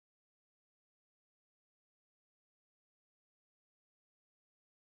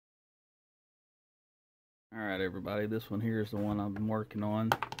Alright everybody, this one here is the one I've been working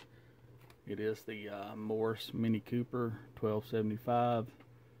on. It is the Morris Mini Cooper 1275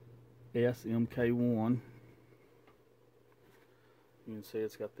 S Mk1. You can see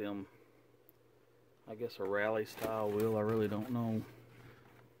it's got them, I guess, a rally style wheel. I really don't know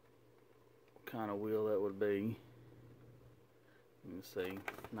what kind of wheel that would be. You can see,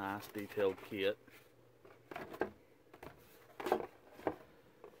 nice detailed kit.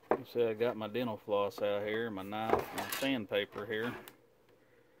 You see I got my dental floss out here, my knife, my sandpaper here.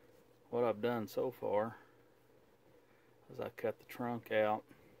 What I've done so far is I cut the trunk out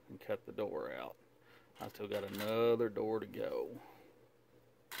and cut the door out. I still got another door to go.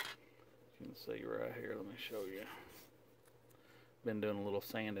 You can see right here, let me show you. Been doing a little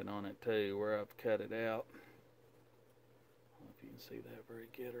sanding on it too, where I've cut it out. I don't know if you can see that very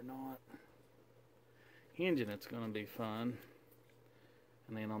good or not. Hinging it's going to be fun.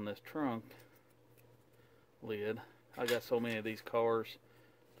 And then on this trunk lid, I got so many of these cars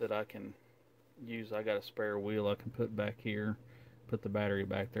that I can use. I got a spare wheel I can put back here, put the battery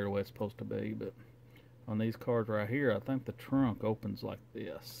back there the way it's supposed to be. But on these cars right here, I think the trunk opens like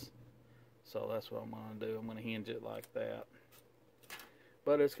this. So that's what I'm going to do. I'm going to hinge it like that.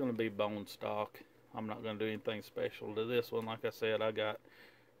 But it's going to be bone stock. I'm not going to do anything special to this one. Like I said, I got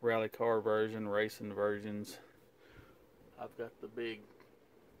rally car version, racing versions. I've got the big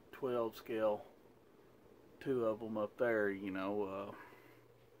 12 scale, two of them up there, you know,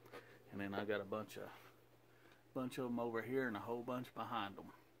 and then I got a bunch of them over here and a whole bunch behind them.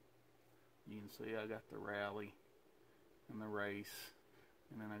 You can see I got the rally and the race,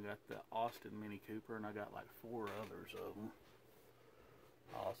 and then I got the Austin Mini Cooper, and I got like 4 others of them.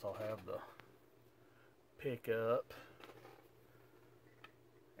 I also have the pickup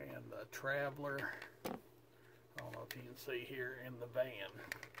and the Traveler. I don't know if you can see here in the van.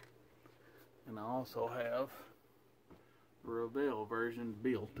 And I also have the Revell version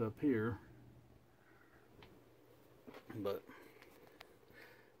built up here. But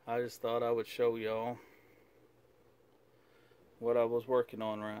I just thought I would show y'all what I was working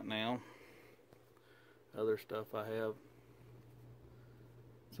on right now. Other stuff I have,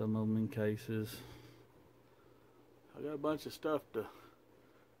 some of them in cases. I got a bunch of stuff to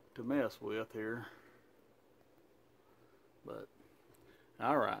mess with here. But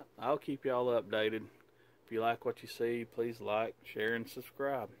alright, I'll keep y'all updated. If you like what you see, please like, share, and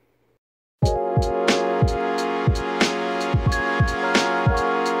subscribe.